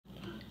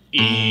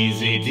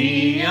Easy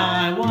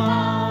DIY.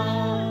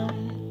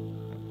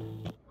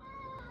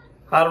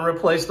 How to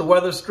replace the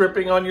weather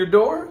stripping on your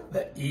door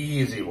the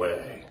easy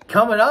way.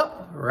 Coming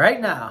up right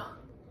now.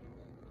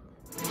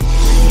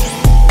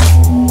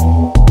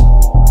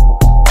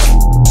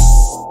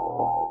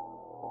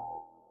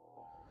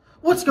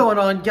 What's going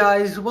on,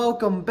 guys?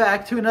 Welcome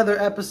back to another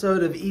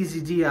episode of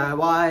Easy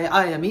DIY.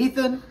 I am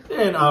Ethan.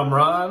 And I'm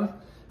Ron.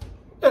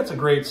 It's a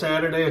great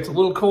Saturday. It's a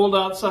little cold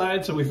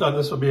outside, so we thought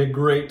this would be a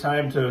great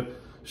time to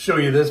show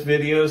you this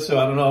video. So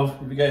I don't know if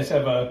you guys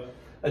have a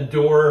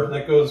door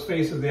that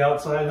faces the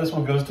outside. This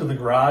one goes to the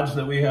garage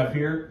that we have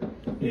here.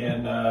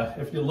 And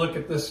if you look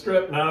at this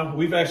strip now,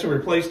 we've actually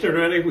replaced it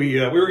already. We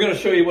were going to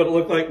show you what it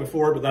looked like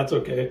before, but that's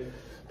okay.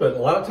 But a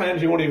lot of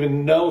times you won't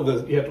even know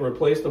that you have to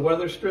replace the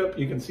weather strip.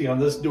 You can see on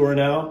this door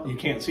now, you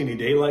can't see any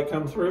daylight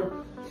come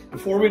through.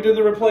 Before we did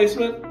the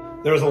replacement,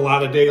 there was a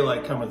lot of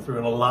daylight coming through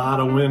and a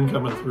lot of wind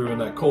coming through in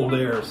that cold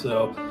air.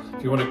 So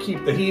if you want to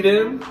keep the heat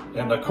in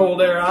and the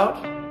cold air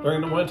out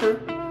during the winter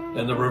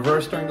and the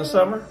reverse during the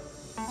summer,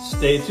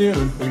 stay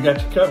tuned. We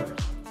got you covered.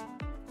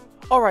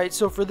 Alright,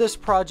 so for this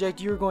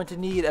project, you're going to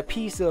need a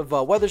piece of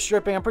weather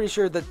stripping. I'm pretty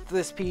sure that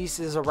this piece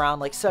is around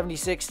like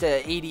 76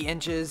 to 80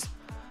 inches.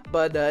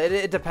 But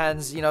it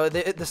depends, you know,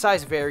 the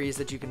size varies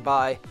that you can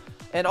buy.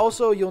 And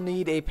also you'll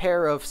need a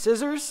pair of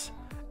scissors,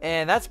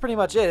 and that's pretty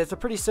much it. It's a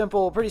pretty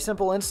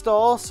simple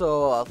install,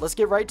 so let's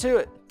get right to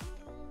it.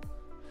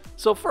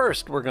 So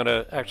first we're going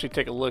to actually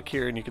take a look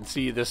here, and you can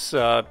see this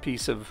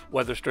piece of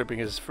weather stripping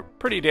is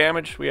pretty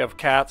damaged. We have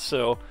cats,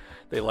 so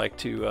they like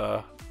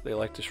to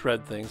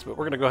shred things, but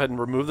we're going to go ahead and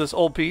remove this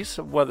old piece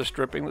of weather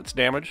stripping that's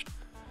damaged.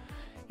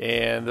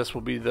 And this will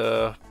be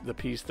the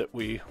piece that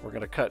we're going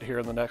to cut here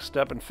in the next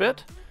step and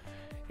fit.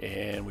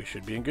 And we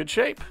should be in good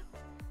shape.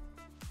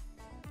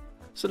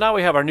 So now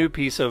we have our new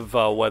piece of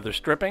weather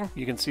stripping.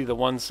 You can see the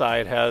one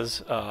side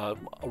has a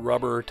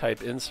rubber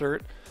type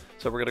insert.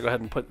 So we're going to go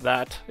ahead and put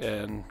that,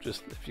 and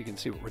just if you can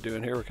see what we're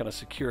doing here, we're kind of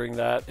securing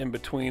that in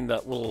between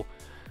that little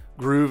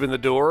groove in the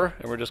door,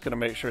 and we're just going to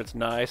make sure it's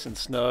nice and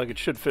snug. It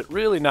should fit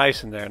really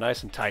nice in there,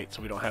 nice and tight,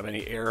 so we don't have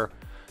any air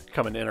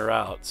coming in or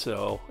out.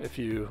 So if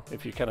you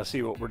kind of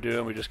see what we're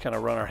doing, we just kind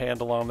of run our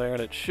hand along there,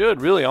 and it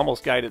should really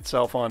almost guide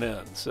itself on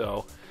in.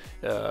 So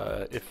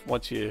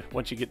once you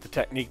get the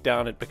technique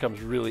down, it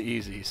becomes really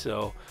easy.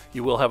 So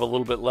you will have a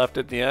little bit left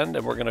at the end,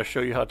 and we're going to show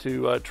you how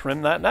to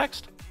trim that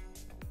next.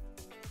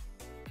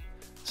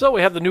 So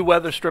we have the new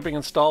weather stripping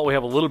installed. We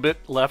have a little bit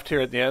left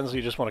here at the end, so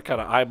you just want to kind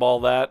of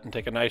eyeball that and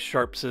take a nice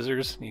sharp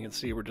scissors. You can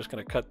see we're just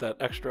going to cut that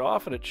extra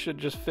off, and it should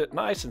just fit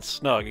nice and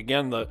snug.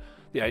 Again, the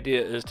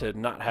idea is to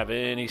not have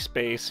any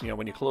space. You know,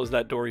 when you close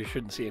that door, you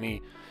shouldn't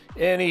see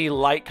any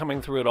light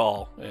coming through at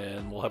all,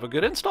 and we'll have a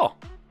good install.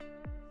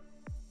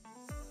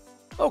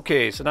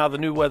 Okay, so now the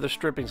new weather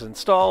stripping's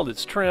installed,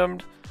 it's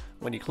trimmed.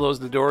 When you close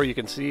the door, you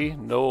can see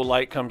no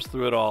light comes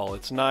through at all.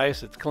 It's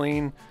nice, it's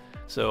clean,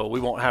 so we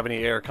won't have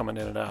any air coming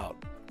in and out.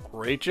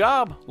 Great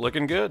job,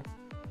 looking good.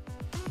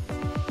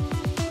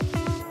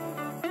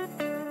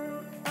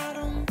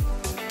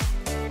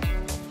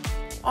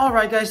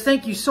 Alright guys,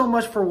 thank you so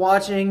much for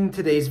watching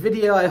today's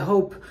video. I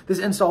hope this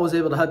install was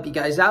able to help you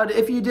guys out.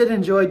 If you did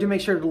enjoy, do make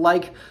sure to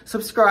like,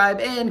 subscribe,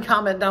 and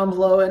comment down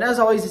below. And as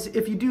always,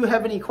 if you do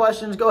have any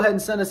questions, go ahead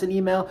and send us an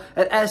email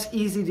at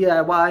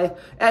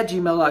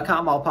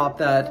askeasydiy@gmail.com. I'll pop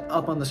that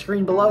up on the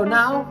screen below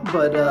now.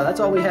 But that's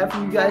all we have for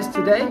you guys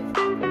today.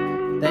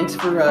 Thanks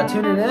for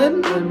tuning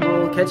in, and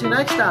we'll catch you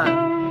next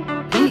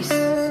time. Peace.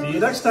 See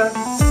you next time.